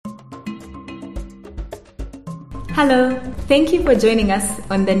Hello, thank you for joining us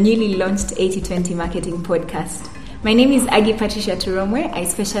on the newly launched 80/20 Marketing Podcast. My name is Agi Patricia Turomwe. I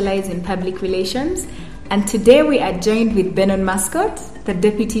specialize in public relations, and today we are joined with Benon Mascot, the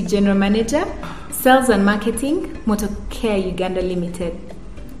Deputy General Manager, Sales and Marketing, Motocare Uganda Limited.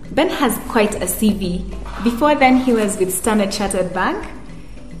 Ben has quite a CV. Before then, he was with Standard Chartered Bank.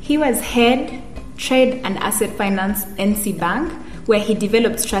 He was head, trade and asset finance, NC Bank, where he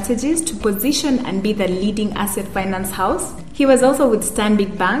developed strategies to position and be the leading asset finance house. He was also with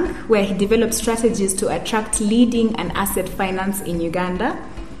Stanbic Bank, where he developed strategies to attract leading and asset finance in Uganda.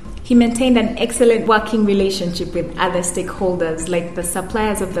 He maintained an excellent working relationship with other stakeholders like the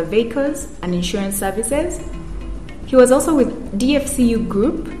suppliers of the vehicles and insurance services. He was also with DFCU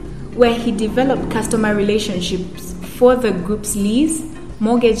Group, where he developed customer relationships for the group's lease,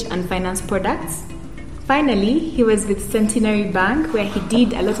 mortgage and finance products. Finally, he was with Centenary Bank, where he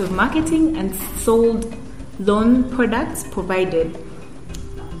did a lot of marketing and sold loan products provided.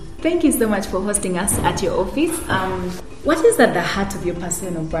 Thank you so much for hosting us at your office. What is at the heart of your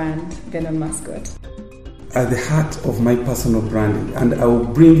personal brand, Benon Mascot? At the heart of my personal branding, and I will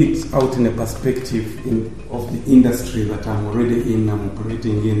bring it out in a perspective of the industry that I'm already in, I'm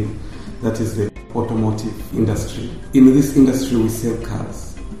operating in, that is the automotive industry. In this industry, we sell cars.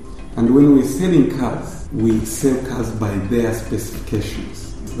 And when we're selling cars, we sell cars by their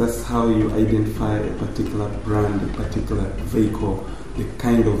specifications. That's how you identify a particular brand, a particular vehicle, the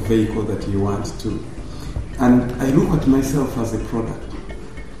kind of vehicle that you want to. And I look at myself as a product.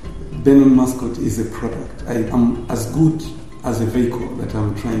 Benon Mascot is a product. I am as good as a vehicle that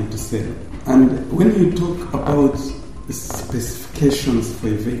I'm trying to sell. And when you talk about specifications for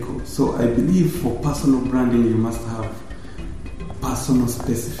a vehicle, so I believe for personal branding you must have personal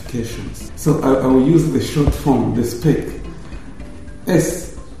specifications. So I will use the short form, the spec.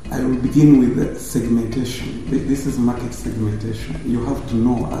 S, I will begin with the segmentation. This is market segmentation. You have to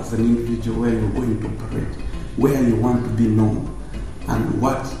know as an individual where you're going to operate, where you want to be known, and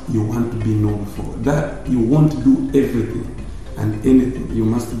what you want to be known for. That you won't do everything and anything. You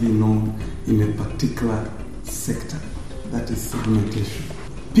must be known in a particular sector. That is segmentation.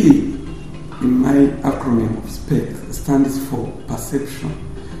 P, in my acronym of SPEC, stands for perception.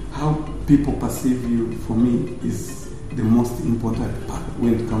 How people perceive you, for me, is the most important part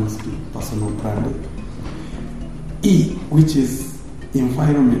when it comes to personal branding. E, which is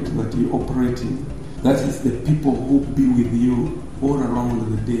environment that you operate in. That is the people who be with you all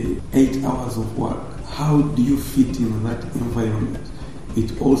around the day, 8 hours of work. How do you fit in that environment?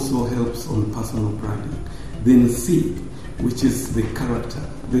 It also helps on personal branding. Then C, which is the character.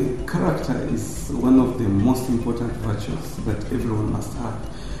 The character is one of the most important virtues that everyone must have.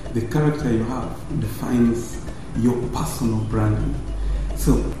 The character you have defines your personal branding.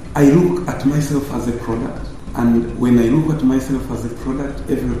 So I look at myself as a product, and when I look at myself as a product,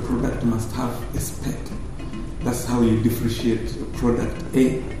 every product must have a spec. That's how you differentiate product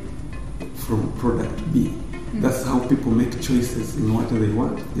A from product B. That's how people make choices in what they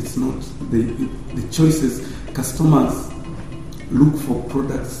want. It's not the choices. Customers look for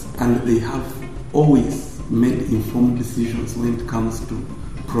products, and they have always made informed decisions when it comes to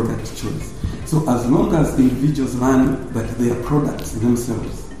product choice. So as long as individuals learn that they are products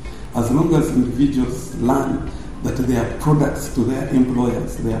themselves, as long as individuals learn that they are products to their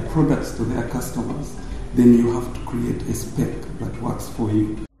employers, they are products to their customers, then you have to create a spec that works for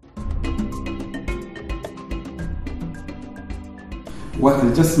you. What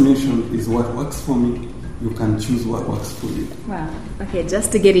I just mentioned is what works for me. You can choose what works for you. Wow. Okay,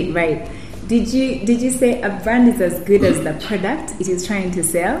 just to get it right, did you say a brand is as good as the product it is trying to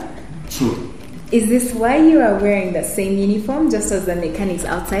sell? True. Is this why you are wearing the same uniform just as the mechanics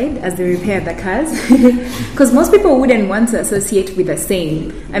outside as they repair the cars? Because most people wouldn't want to associate with the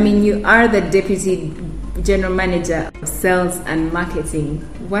same. I mean, you are the Deputy General Manager of Sales and Marketing.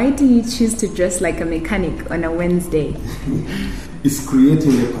 Why do you choose to dress like a mechanic on a Wednesday? It's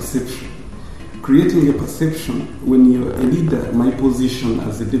creating a perception. Creating a perception, when you're a leader, my position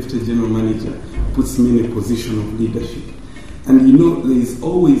as a Deputy General Manager puts me in a position of leadership. And there is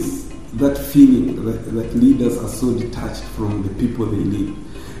always that feeling that leaders are so detached from the people they lead.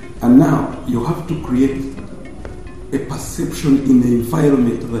 And now you have to create a perception in the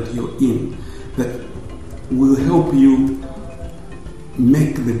environment that you're in that will help you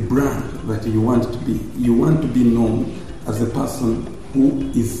make the brand that you want to be. You want to be known as a person who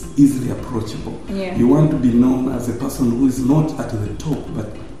is easily approachable. Yeah. You want to be known as a person who is not at the top,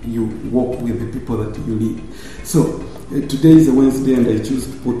 but you walk with the people that you lead. So today is a Wednesday, and I choose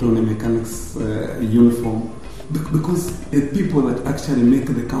to put on a mechanic's uniform because the people that actually make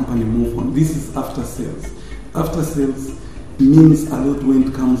the company move on. This is after sales. After sales means a lot when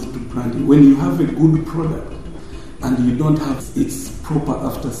it comes to branding. When you have a good product and you don't have its proper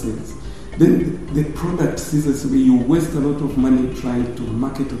after sales, then the product, seriously, you waste a lot of money trying to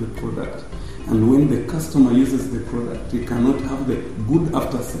market the product. And when the customer uses the product, they cannot have the good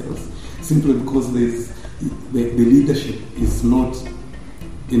after sales simply because the leadership is not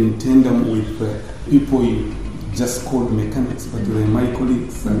in tandem with people you just called mechanics, but they're my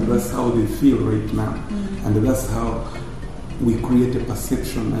colleagues, and that's how they feel right now. And that's how we create a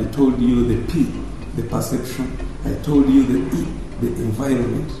perception. I told you the P, the perception. I told you the E, the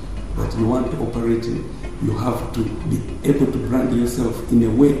environment that you want to operate in. You have to be able to brand yourself in a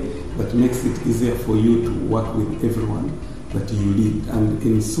way that makes it easier for you to work with everyone that you lead. And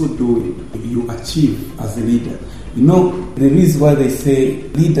in so doing, you achieve as a leader. You know, the reason why they say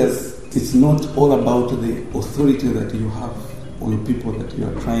leaders, it's not all about the authority that you have on people that you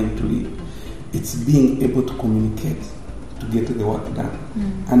are trying to lead. It's being able to communicate to get the work done.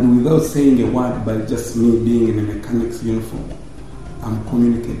 And without saying a word, by just me being in a mechanic's uniform, I'm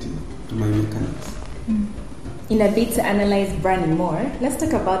communicating to my mechanics. In a bit to analyze branding more, let's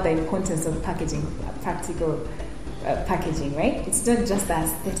talk about the importance of packaging, practical packaging, right? It's not just the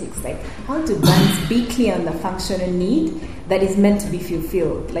aesthetics. Like, how do brands be clear on the functional need that is meant to be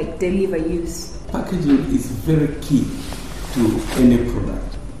fulfilled, like deliver use? Packaging is very key to any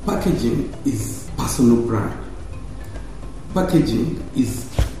product. Packaging is personal brand. Packaging is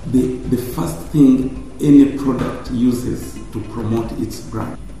the first thing any product uses to promote its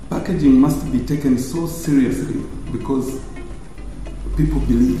brand. Packaging must be taken so seriously because people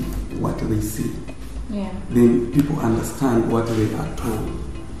believe what they see. Then people understand what they are told.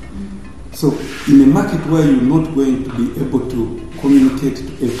 So in a market where you're not going to be able to communicate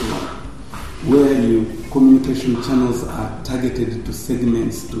to everyone, where your communication channels are targeted to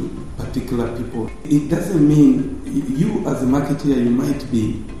segments, to particular people, it doesn't mean you as a marketer, you might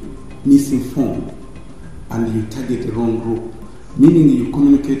be misinformed and you target the wrong group, meaning you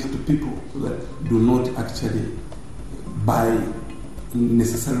communicate to people that do not actually buy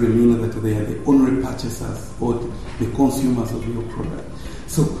necessarily mean that they are the only purchasers or the consumers of your product.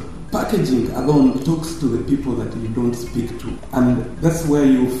 So packaging alone talks to the people that you don't speak to. And that's where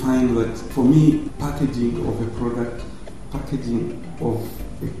you find that, for me, packaging of a product, packaging of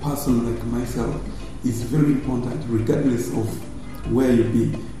a person like myself is very important regardless of where you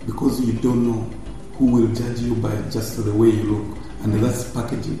be, because you don't know who will judge you by just the way you look. And that's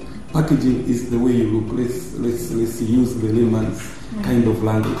packaging. Packaging is the way you look. Let's use the layman's kind of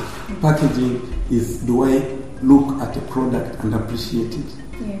language. Packaging is, do I look at a product and appreciate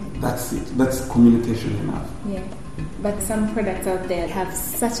it? That's it. That's communication enough. But some products out there have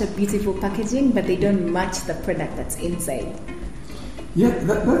such a beautiful packaging, but they don't match the product that's inside.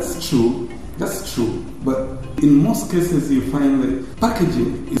 That's true. That's true. But in most cases, you find that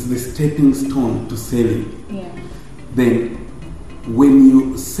packaging is the stepping stone to selling. Then when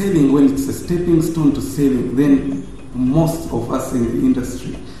you're selling, when it's a stepping stone to selling, then most of us in the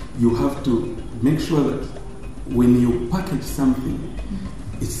industry, you have to make sure that when you package something,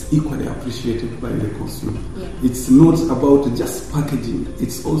 it's equally appreciated by the consumer. It's not about just packaging,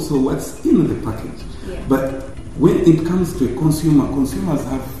 it's also what's in the package. But when it comes to a consumer, consumers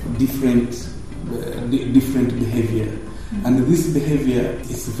have different behavior. And this behavior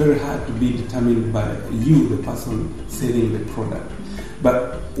is very hard to be determined by you, the person selling the product.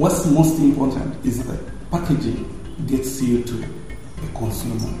 But what's most important is that packaging gets you to the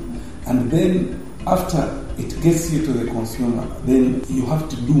consumer. And then after it gets you to the consumer, then you have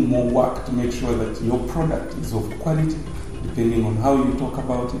to do more work to make sure that your product is of quality. Depending on how you talk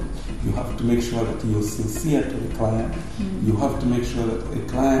about it, you have to make sure that you're sincere to the client. You have to make sure that the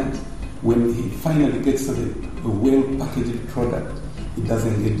client, when he finally gets a well-packaged product, it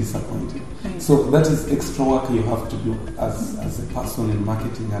doesn't get disappointed. So that is extra work you have to do as a person in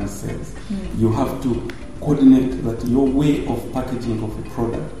marketing and sales. You have to coordinate that your way of packaging of a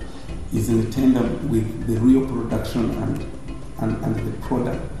product is in tandem with the real production and the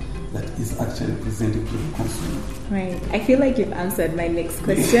product that is actually presented to the consumer. Right. I feel like you've answered my next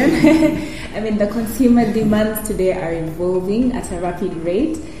question. I mean, the consumer demands today are evolving at a rapid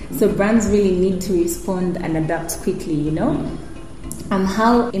rate, so brands really need to respond and adapt quickly, you know?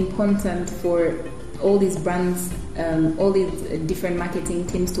 How important for all these brands, all these different marketing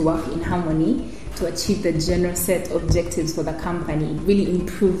teams to work in harmony to achieve the general set objectives for the company. It really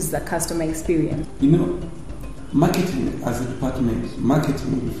improves the customer experience. You know, marketing as a department,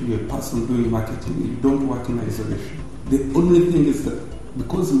 marketing, if you're a person doing marketing, you don't work in isolation. The only thing is that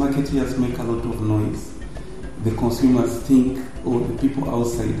because marketeers make a lot of noise, the consumers think, or the people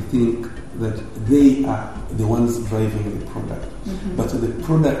outside think that they are the ones driving the product. But the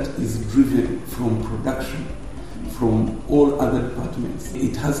product is driven from production, from all other departments.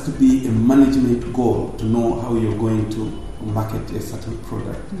 It has to be a management goal to know how you're going to market a certain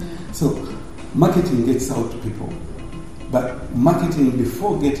product. So marketing gets out to people, but marketing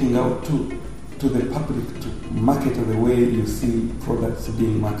before getting out to the public to market the way you see products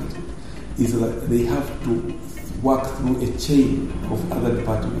being marketed is that they have to work through a chain of other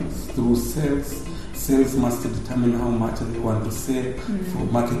departments, through sales. Sales must determine how much they want to sell for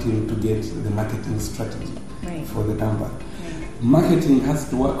marketing to get the marketing strategy for the number. Marketing has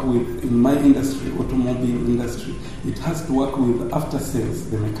to work with, in my industry, automobile industry, it has to work with after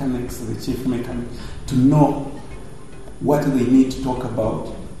sales, the mechanics, the chief mechanic, to know what they need to talk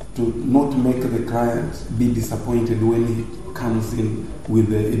about, to not make the client be disappointed when he comes in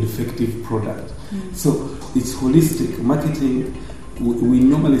with a defective product. So it's holistic. Marketing, we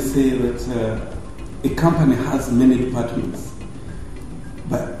normally say that a company has many departments,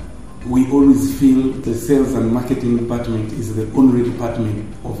 but we always feel the sales and marketing department is the only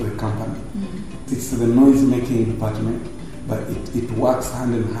department of the company. It's the noise-making department, but it works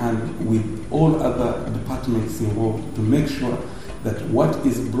hand in hand with all other departments involved to make sure that what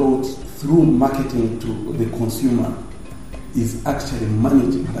is brought through marketing to the consumer is actually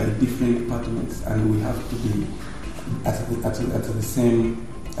managed by different departments, and we have to be at the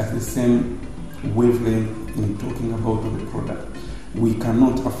same wavelength in talking about the product. We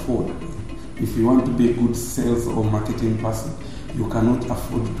cannot afford, if you want to be a good sales or marketing person, you cannot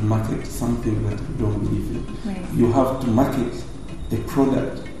afford to market something that you don't believe in. You have to market a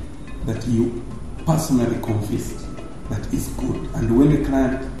product that you personally convinced that is good. And when the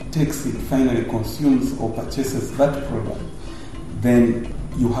client takes it, finally consumes or purchases that product, then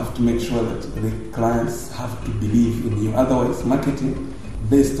you have to make sure that the clients have to believe in you. Otherwise, marketing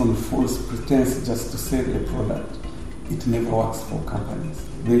based on false pretense just to sell a product, it never works for companies.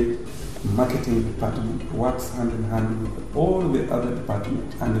 The marketing department works hand in hand with all the other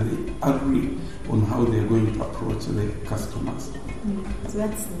departments, and they agree on how they're going to approach the customers. So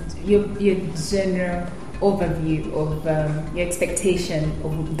that's your general overview of your expectation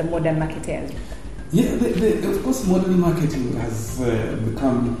of the modern marketers. Yeah, of course, modern marketing has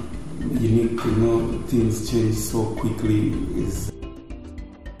become unique. Things change so quickly. Is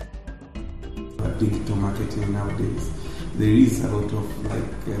digital marketing nowadays. There is a lot of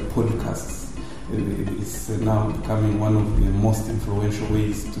podcasts. It's now becoming one of the most influential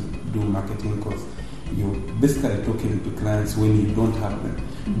ways to do marketing, because you're basically talking to clients when you don't have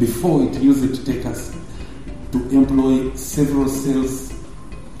them. Before, it used to take us to employ several sales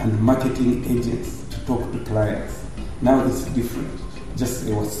and marketing agents to talk to clients. Now it's different. Just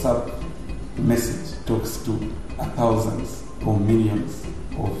a WhatsApp message talks to thousands or millions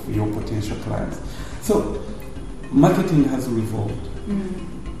of your potential clients. So marketing has evolved.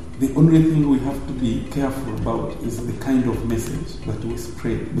 The only thing we have to be careful about is the kind of message that we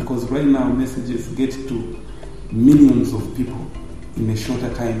spread, because right now messages get to millions of people in a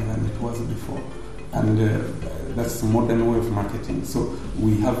shorter time than it was before, and that's the modern way of marketing. So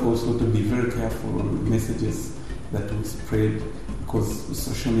we have also to be very careful on the messages that we spread, because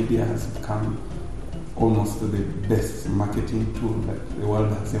social media has become almost the best marketing tool that the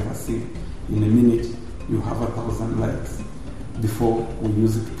world has ever seen. In a minute, you have 1,000 likes. Before, we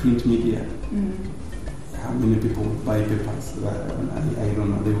used print media. How many people would buy papers? I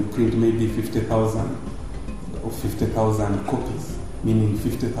don't know. They would print maybe 50,000 or 50,000 copies, meaning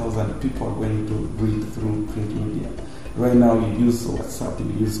 50,000 people are going to read through print media. Right now, you use WhatsApp,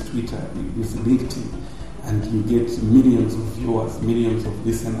 you use Twitter, you use LinkedIn, and you get millions of viewers, millions of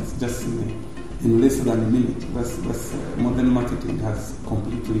listeners just in less than a minute. That's modern marketing has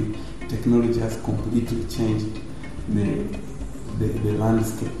completely, technology has completely changed the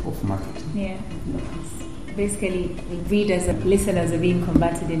landscape of marketing. Yeah. Basically, readers and listeners are being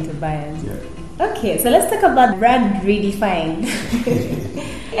converted into buyers. Yeah. Okay, so let's talk about brand redefined.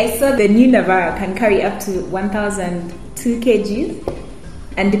 I saw the new Navara can carry up to 1,002 kgs,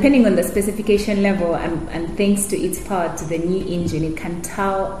 and depending on the specification level and thanks to its power to the new engine, it can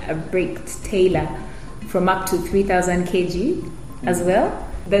tow a braked trailer from up to 3,000 kg as well.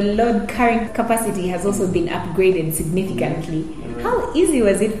 The load carrying capacity has also been upgraded significantly. How easy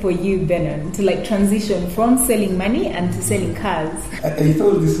was it for you, Benon, to transition from selling money and to selling cars? I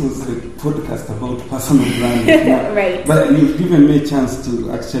thought this was a podcast about personal branding. Right. But you've given me a chance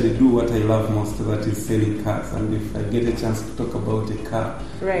to actually do what I love most, that is selling cars. And if I get a chance to talk about a car,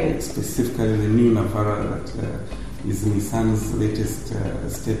 right, specifically the new Navara that is Nissan's latest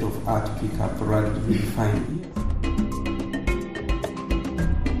state-of-art pickup, redefined.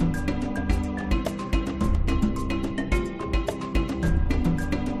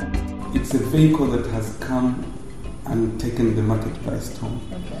 it's a vehicle that has come and taken the market by storm.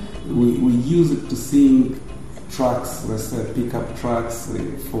 Okay. We use it to seeing trucks, let's say pickup trucks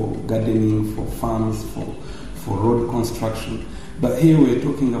for gardening, for farms, for road construction. But here we're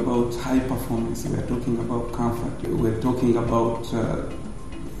talking about high performance, we're talking about comfort, we're talking about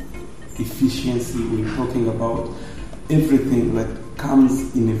efficiency, we're talking about everything that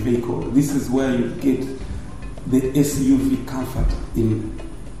comes in a vehicle. This is where you get the SUV comfort in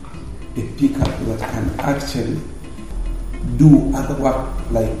a pickup that can actually do other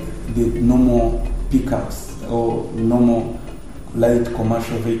work like the normal pickups or normal light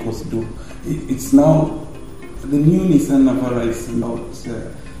commercial vehicles do. It's now, the new Nissan Navara is not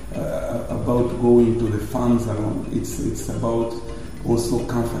about going to the farms alone. It's about also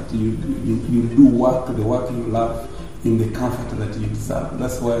comfort. You do work, the work you love, in the comfort that you deserve.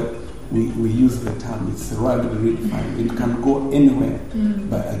 That's why we use the term. It's rugged, redefined. It can go anywhere,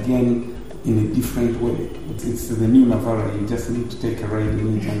 but again, in a different way. It's the new Navara. You just need to take a ride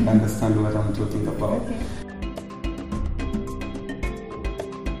in it and understand what I'm talking about. Okay.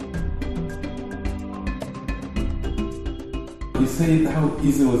 You said how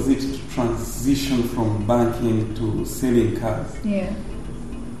easy was it to transition from banking to selling cars? Yeah.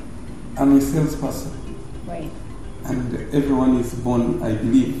 I'm a salesperson. Right. And everyone is born, I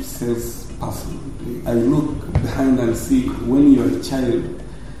believe, salesperson. I look behind and see when you're a child,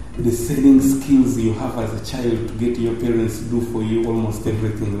 the selling skills you have as a child to get your parents to do for you almost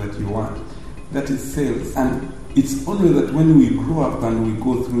everything that you want. That is sales. And it's only that when we grow up and we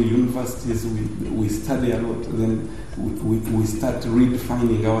go through universities, we study a lot, then we start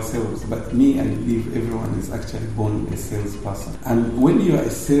redefining ourselves. But me, I believe everyone is actually born a salesperson. And when you are a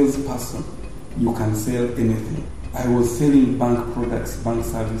salesperson, you can sell anything. I was selling bank products, bank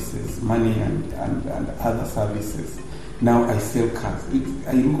services, money and other services. Now I sell cars.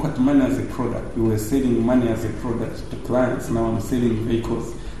 I look at money as a product. We were selling money as a product to clients. Now I'm selling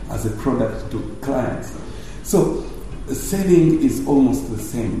vehicles as a product to clients. So selling is almost the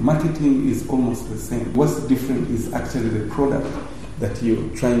same. Marketing is almost the same. What's different is actually the product that you're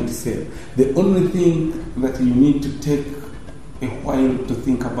trying to sell. The only thing that you need to take a while to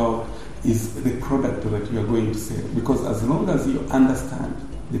think about is the product that you're going to sell. Because as long as you understand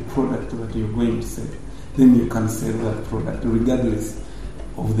the product that you're going to sell, then you can sell that product regardless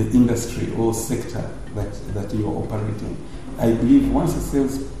of the industry or sector that you're operating. I believe once a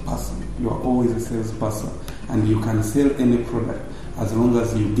salesperson, you are always a salesperson, and you can sell any product as long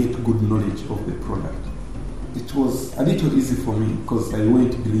as you get good knowledge of the product. It was a little easy for me because I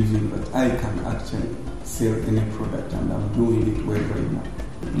went believing that I can actually sell any product, and I'm doing it well right now.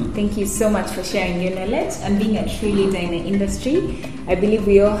 Thank you so much for sharing your knowledge and being a true leader in the industry. I believe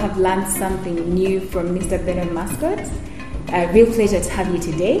we all have learned something new from Mr. Benon Mascot. A real pleasure to have you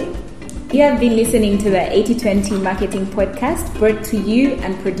today. You have been listening to the 80/20 Marketing Podcast, brought to you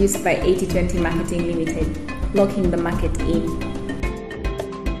and produced by 80/20 Marketing Limited, locking the market in.